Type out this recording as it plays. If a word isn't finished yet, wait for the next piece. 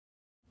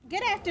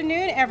Good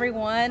afternoon,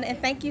 everyone,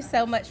 and thank you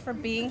so much for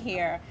being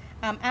here.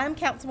 I'm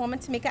Councilwoman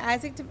Tamika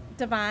Isaac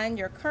Devine,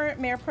 your current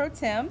Mayor Pro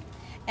Tem,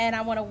 and I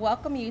want to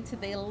welcome you to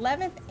the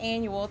 11th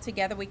annual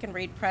Together We Can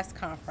Read press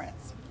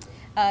conference.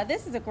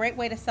 This is a great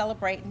way to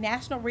celebrate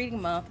National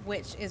Reading Month,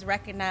 which is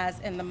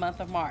recognized in the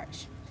month of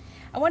March.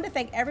 I want to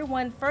thank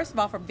everyone, first of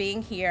all, for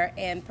being here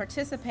and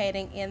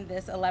participating in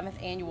this 11th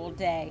annual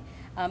day.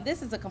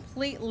 This is a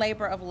complete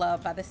labor of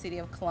love by the City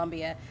of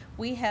Columbia.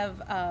 We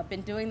have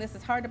been doing this,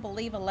 it's hard to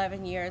believe,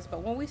 11 years,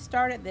 but when we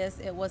started this,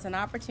 it was an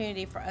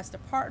opportunity for us to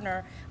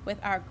partner with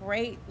our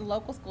great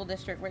local school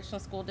district,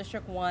 Richland School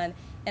District 1,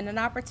 and an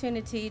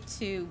opportunity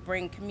to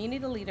bring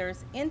community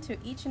leaders into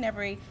each and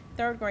every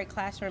third grade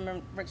classroom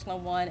in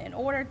Richland One in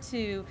order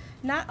to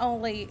not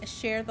only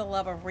share the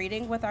love of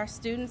reading with our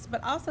students,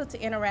 but also to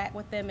interact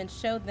with them and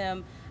show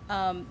them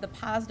the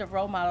positive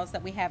role models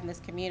that we have in this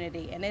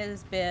community. And it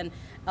has been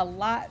a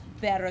lot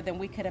better than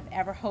we could have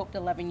ever hoped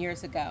 11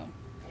 years ago.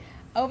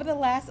 Over the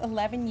last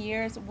 11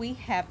 years, we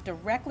have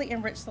directly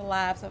enriched the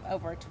lives of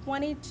over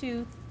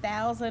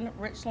 22,000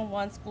 Richland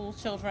One school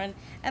children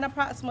and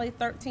approximately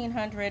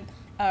 1,300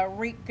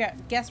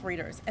 guest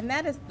readers. And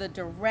that is the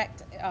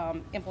direct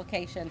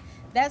implication.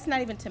 That's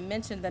not even to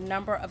mention the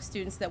number of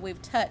students that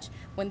we've touched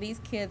when these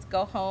kids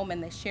go home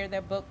and they share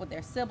their book with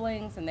their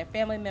siblings and their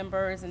family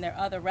members and their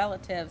other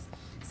relatives.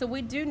 So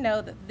we do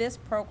know that this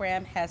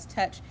program has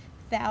touched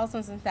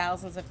thousands and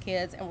thousands of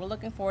kids, and we're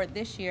looking forward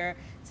this year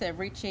to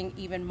reaching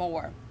even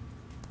more.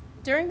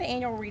 During the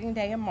annual reading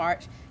day in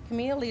March,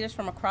 community leaders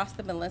from across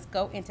the Midlands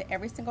go into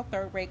every single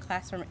third grade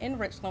classroom in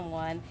Richland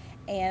One,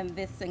 and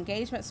this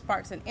engagement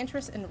sparks an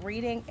interest in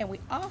reading, and we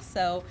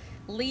also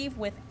leave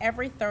with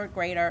every third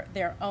grader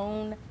their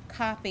own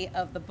copy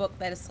of the book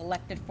that is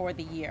selected for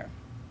the year.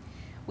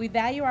 We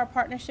value our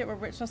partnership with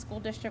Richland School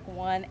District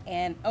 1,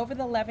 and over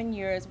the 11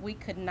 years, we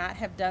could not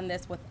have done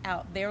this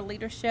without their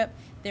leadership,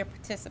 their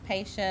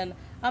participation,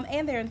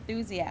 and their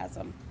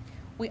enthusiasm.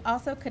 We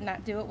also could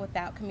not do it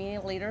without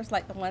community leaders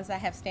like the ones I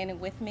have standing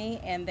with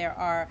me, and there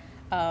are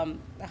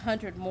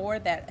 100 more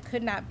that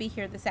could not be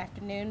here this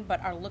afternoon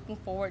but are looking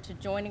forward to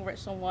joining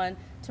Richland One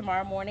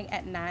tomorrow morning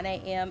at 9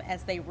 a.m.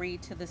 as they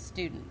read to the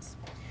students.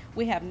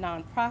 We have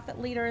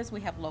nonprofit leaders,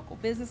 we have local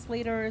business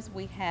leaders,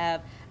 we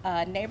have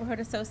neighborhood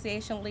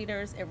association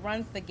leaders. It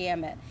runs the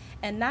gamut.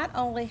 And not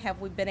only have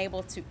we been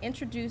able to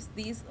introduce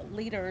these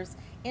leaders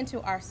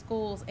into our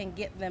schools and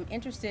get them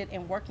interested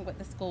in working with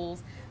the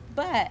schools,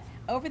 but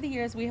over the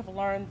years we have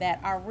learned that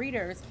our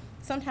readers,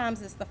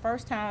 sometimes it's the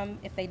first time,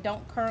 if they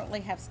don't currently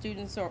have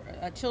students or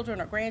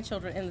children or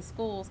grandchildren in the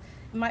schools,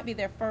 it might be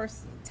their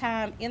first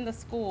time in the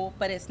school,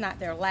 but it's not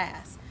their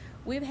last.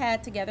 We've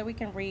had Together We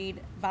Can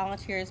Read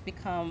volunteers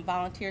become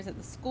volunteers at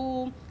the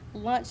school,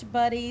 lunch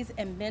buddies,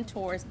 and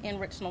mentors in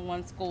Richland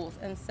One schools.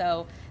 And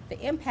so the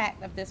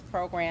impact of this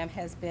program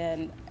has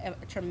been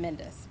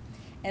tremendous.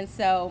 And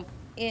so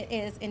it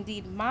is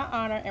indeed my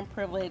honor and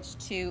privilege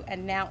to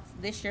announce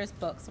this year's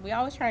book. So we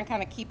always try and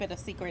kind of keep it a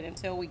secret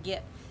until we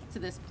get to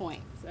this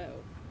point. So,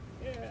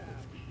 yeah.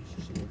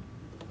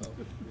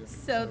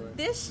 So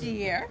this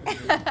year,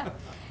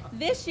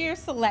 this year's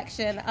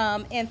selection,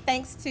 and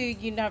thanks to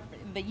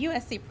the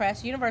USC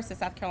Press, University of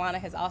South Carolina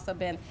has also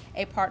been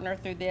a partner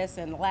through this.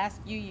 In the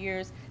last few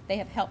years, they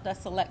have helped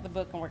us select the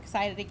book, and we're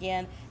excited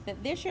again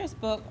that this year's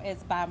book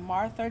is by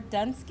Martha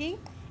Dunsky,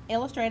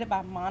 illustrated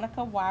by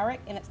Monica Wyrick,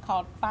 and it's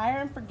called Fire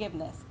and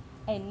Forgiveness,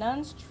 A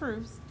Nun's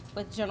Truce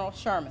with General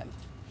Sherman.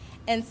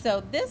 And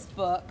so this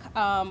book,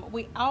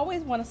 we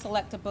always want to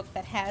select a book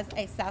that has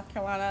a South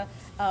Carolina,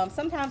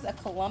 sometimes a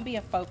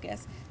Columbia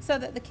focus, so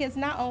that the kids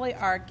not only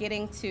are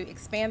getting to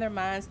expand their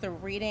minds through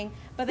reading,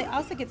 but they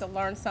also get to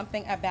learn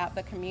something about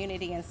the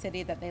community and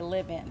city that they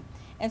live in.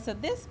 And so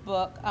this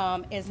book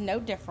is no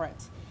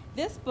different.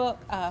 This book,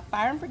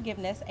 Fire and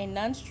Forgiveness, A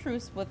Nun's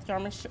Truce with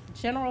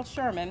General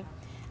Sherman,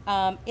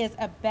 is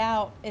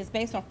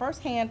based on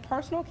firsthand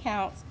personal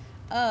accounts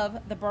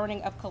of the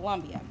burning of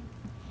Columbia.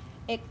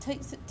 It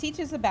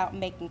teaches about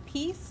making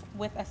peace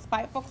with a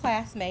spiteful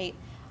classmate.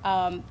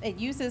 It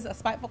uses a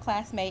spiteful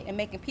classmate and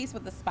making peace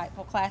with a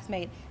spiteful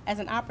classmate as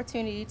an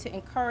opportunity to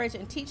encourage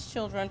and teach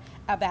children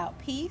about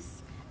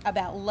peace,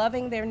 about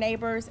loving their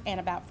neighbors,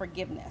 and about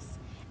forgiveness.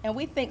 And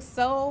we think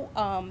so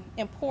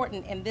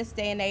important in this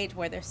day and age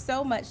where there's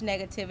so much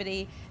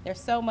negativity,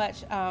 there's so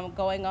much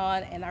going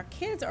on, and our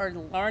kids are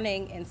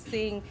learning and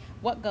seeing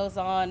what goes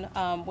on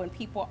when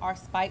people are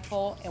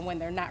spiteful and when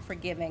they're not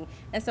forgiving.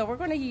 And so we're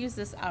going to use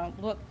this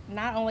book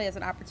not only as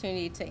an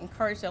opportunity to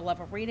encourage their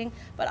love of reading,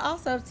 but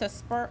also to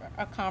spur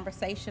a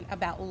conversation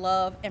about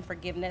love and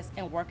forgiveness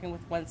and working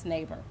with one's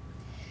neighbor.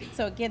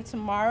 So again,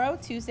 tomorrow,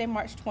 Tuesday,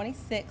 March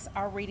 26th,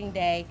 our reading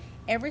day,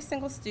 every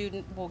single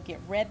student will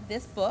get read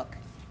this book,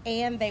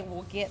 and they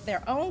will get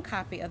their own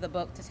copy of the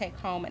book to take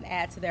home and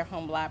add to their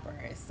home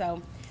libraries.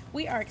 So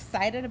we are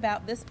excited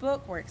about this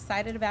book, we're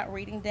excited about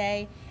Reading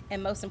Day,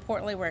 and most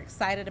importantly, we're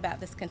excited about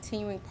this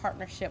continuing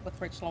partnership with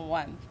Richland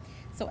One.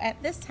 So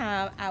at this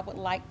time, I would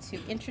like to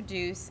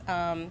introduce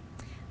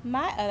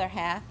my other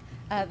half,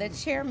 the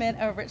chairman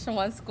of Richland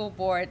One School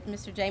Board,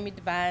 Mr. Jamie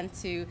Devine,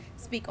 to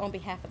speak on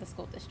behalf of the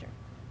school district.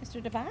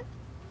 Mr. Devine?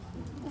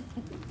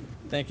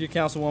 Thank you,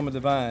 Councilwoman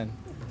Devine.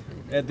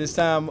 At this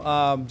time,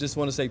 just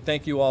want to say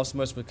thank you all so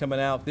much for coming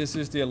out. This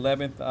is the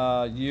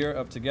 11th year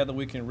of Together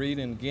We Can Read,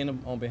 and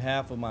again, on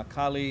behalf of my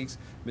colleagues,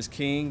 Ms.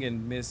 King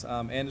and Ms.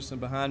 Anderson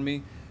behind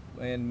me,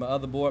 and my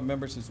other board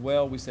members as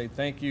well, we say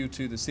thank you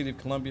to the City of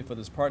Columbia for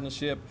this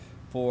partnership,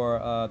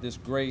 for this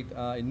great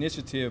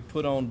initiative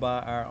put on by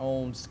our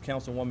own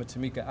Councilwoman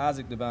Tamika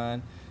Isaac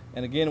Devine.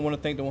 And again, I want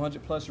to thank the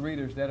 100+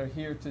 readers that are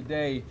here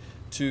today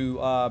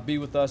to be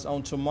with us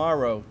on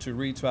tomorrow to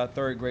read to our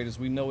third graders.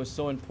 We know it's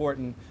so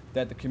important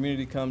that the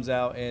community comes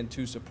out and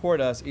to support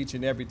us each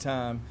and every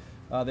time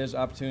there's an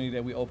opportunity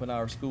that we open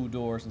our school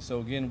doors. And so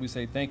again, we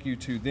say thank you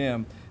to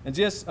them. And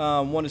just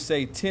want to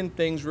say 10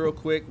 things real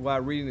quick why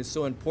reading is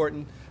so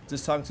important.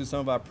 Just talking to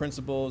some of our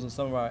principals and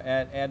some of our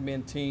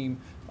admin team,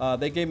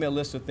 they gave me a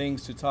list of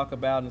things to talk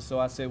about, and so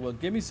I said, well,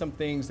 give me some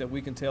things that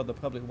we can tell the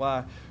public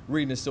why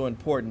reading is so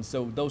important.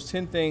 So those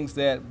 10 things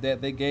that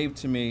they gave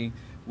to me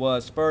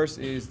was, first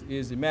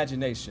is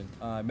imagination.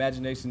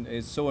 Imagination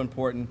is so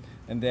important,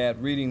 and that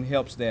reading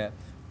helps that.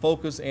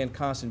 Focus and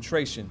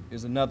concentration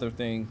is another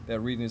thing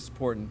that reading is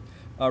important.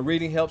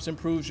 Reading helps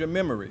improve your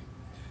memory.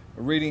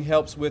 Reading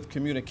helps with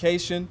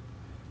communication.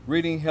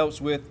 Reading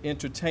helps with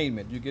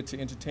entertainment. You get to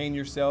entertain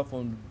yourself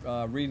on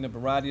reading a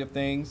variety of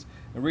things.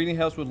 And reading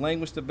helps with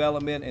language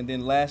development. And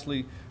then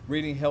lastly,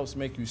 reading helps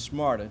make you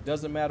smarter. It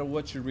doesn't matter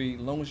what you read,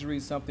 as long as you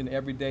read something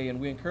every day. And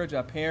we encourage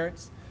our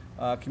parents,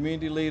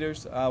 community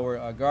leaders,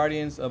 our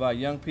guardians of our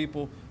young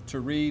people to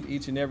read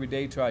each and every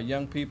day to our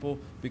young people,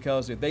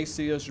 because if they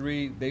see us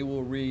read, they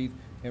will read,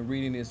 and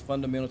reading is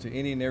fundamental to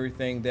any and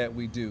everything that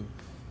we do.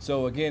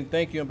 So again,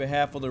 thank you on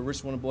behalf of the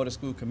Richland Board of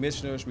School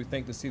Commissioners. We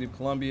thank the City of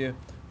Columbia,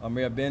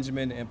 Mayor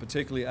Benjamin, and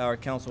particularly our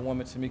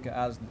Councilwoman Tamika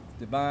Isaac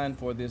Devine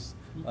for this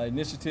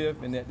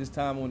initiative. And at this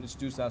time, I want to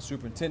introduce our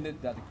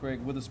Superintendent, Dr. Craig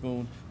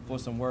Witherspoon, for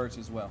some words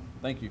as well.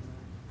 Thank you.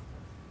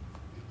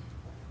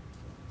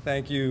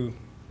 Thank you,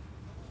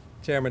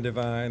 Chairman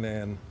Devine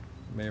and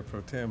Mayor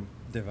Pro Tem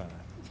Devine.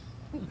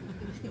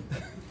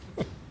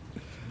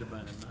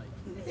 Divine night.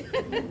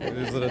 It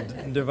is a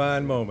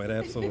divine moment,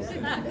 absolutely.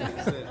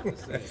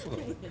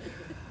 Absolutely.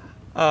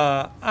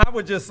 I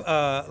would just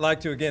like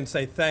to again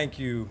say thank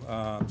you,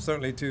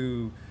 certainly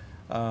to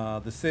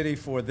the city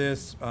for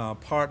this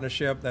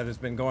partnership that has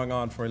been going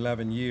on for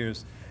 11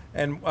 years.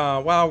 And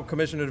while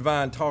Commissioner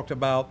Devine talked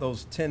about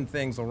those 10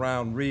 things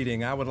around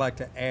reading, I would like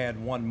to add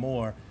one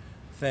more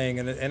thing,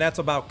 and that's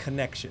about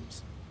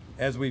connections.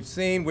 As we've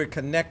seen, we're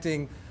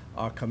connecting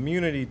our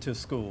community to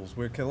schools.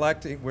 We're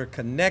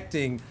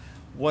connecting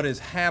what has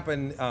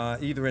happened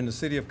either in the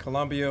City of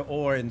Columbia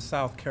or in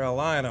South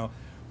Carolina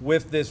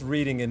with this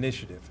reading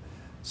initiative.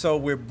 So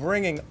we're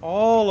bringing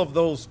all of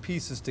those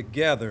pieces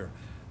together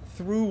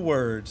through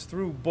words,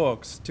 through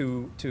books,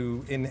 to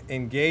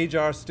engage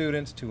our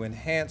students, to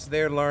enhance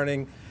their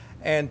learning,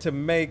 and to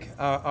make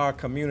our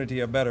community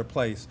a better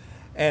place.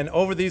 And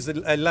over these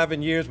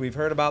 11 years, we've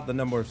heard about the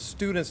number of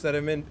students that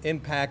have been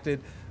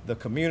impacted, the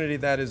community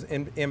that is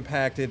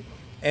impacted,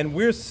 and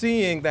we're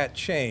seeing that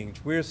change.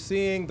 We're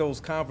seeing those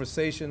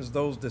conversations,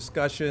 those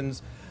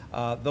discussions,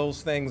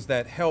 those things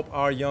that help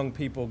our young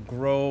people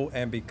grow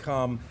and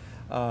become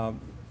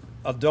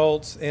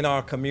adults in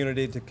our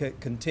community to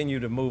continue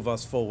to move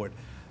us forward.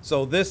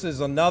 So this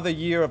is another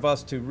year of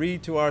us to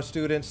read to our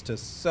students, to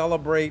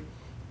celebrate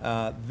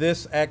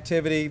this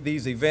activity,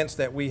 these events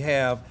that we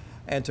have,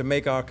 and to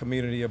make our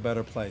community a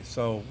better place.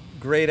 So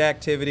great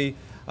activity.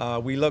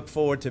 We look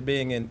forward to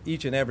being in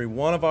each and every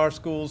one of our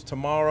schools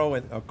tomorrow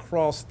and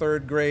across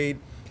third grade.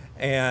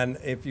 And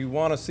if you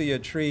want to see a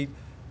treat,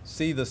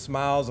 see the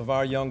smiles of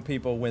our young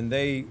people when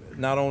they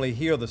not only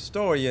hear the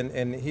story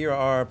and hear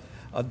our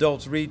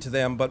adults read to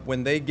them, but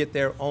when they get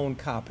their own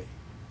copy.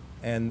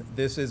 And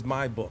this is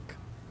my book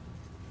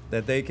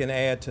that they can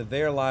add to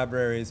their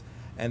libraries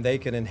and they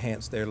can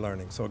enhance their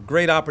learning. So a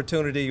great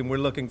opportunity, and we're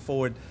looking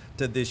forward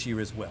to this year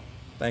as well.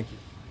 Thank you.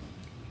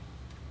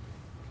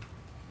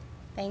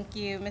 Thank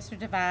you, Mr.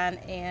 Devine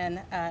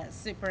and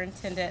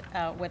Superintendent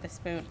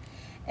Witherspoon.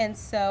 And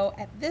so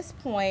at this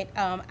point,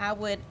 I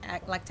would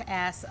like to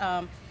ask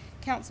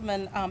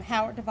Councilman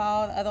Howard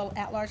Duvall, the other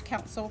at-large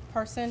council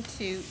person,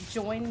 to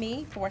join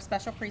me for a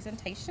special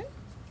presentation.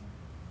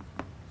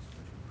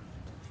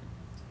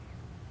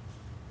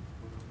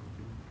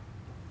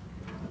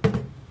 All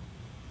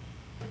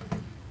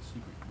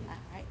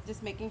right,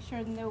 just making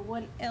sure no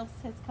one else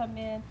has come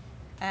in.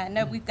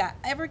 No, we've got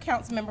every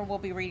council member will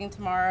be reading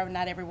tomorrow.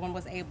 Not everyone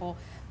was able,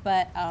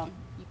 but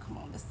you come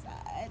on this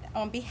side.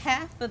 On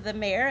behalf of the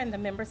mayor and the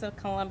members of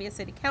Columbia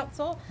City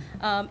Council,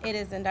 it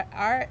is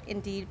our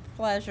indeed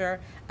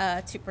pleasure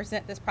to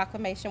present this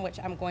proclamation, which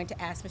I'm going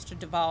to ask Mr.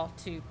 Duvall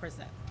to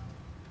present.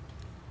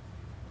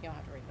 You don't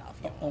have to read it off.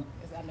 You want,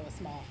 because I know it's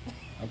small.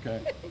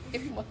 Okay.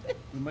 If you want.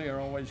 The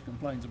mayor always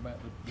complains about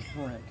the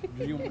print.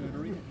 Do you want me to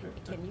read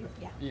it? Can you?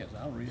 Yeah. Yes,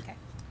 I'll read it. Okay.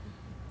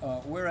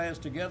 Whereas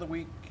Together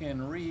We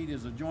Can Read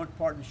is a joint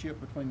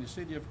partnership between the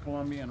City of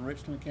Columbia and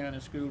Richland County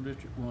School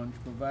District 1 to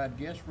provide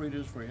guest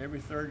readers for every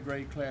third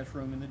grade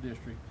classroom in the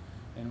district.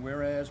 And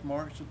whereas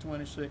March the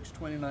 26,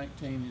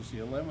 2019 is the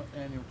 11th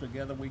annual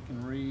Together We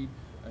Can Read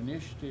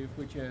initiative,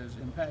 which has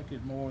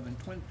impacted more than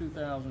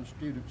 22,000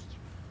 students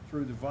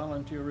through the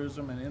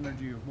volunteerism and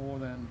energy of more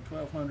than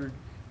 1,200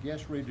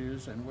 guest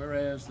readers. And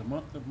whereas the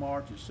month of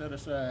March is set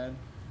aside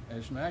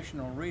as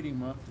National Reading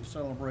Month to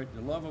celebrate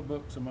the love of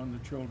books among the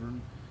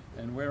children.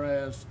 And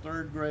whereas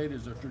third grade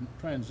is a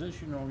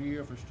transitional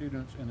year for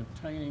students in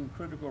obtaining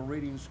critical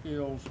reading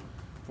skills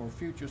for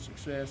future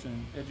success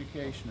in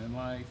education and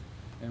life.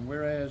 And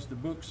whereas the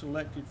books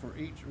selected for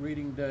each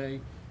reading day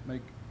pay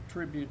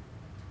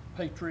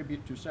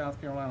tribute to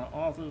South Carolina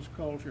authors,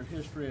 culture,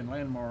 history, and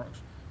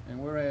landmarks.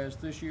 And whereas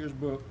this year's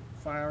book,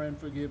 Fire and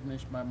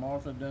Forgiveness by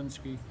Martha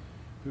Dunsky,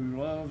 who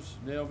loves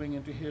delving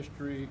into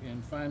history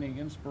and finding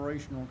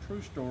inspirational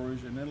true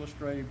stories, and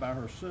illustrated by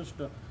her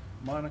sister,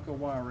 Monica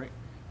Wyrick,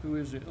 who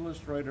is the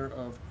illustrator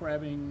of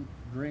Crabbing,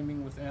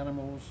 Dreaming with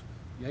Animals,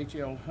 the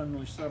H.L.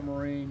 Hunley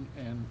Submarine,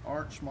 and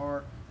Art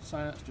Smart,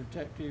 Science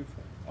Detective,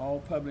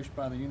 all published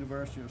by the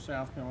University of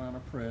South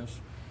Carolina Press.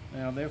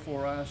 Now,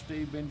 therefore, I,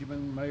 Steve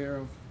Benjamin, Mayor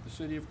of the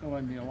City of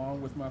Columbia,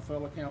 along with my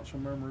fellow council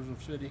members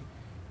of City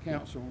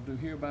Council, do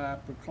hereby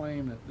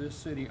proclaim that this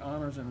city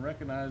honors and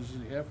recognizes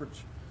the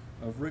efforts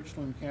of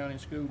Richland County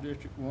School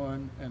District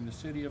 1 and the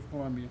City of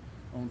Columbia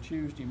on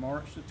Tuesday,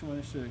 March the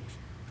 26th,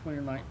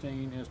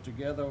 2019 as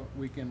Together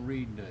We Can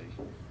Read Day,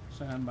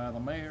 signed by the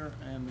mayor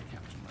and the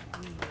council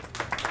member.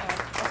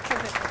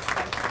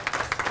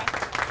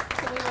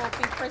 So we will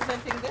be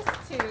presenting this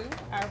to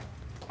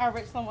our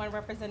Richland One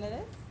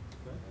representatives.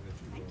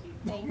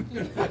 Thank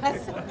you.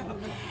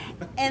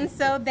 And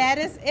so that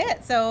is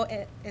it. So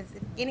if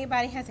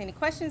anybody has any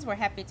questions, we're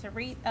happy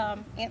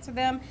to answer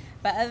them.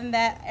 But other than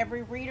that,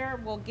 every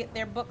reader will get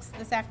their books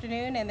this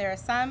afternoon and their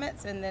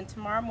assignments, and then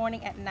tomorrow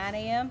morning at 9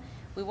 a.m.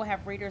 we will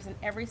have readers in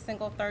every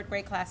single third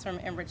grade classroom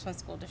in Richland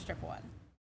School District 1.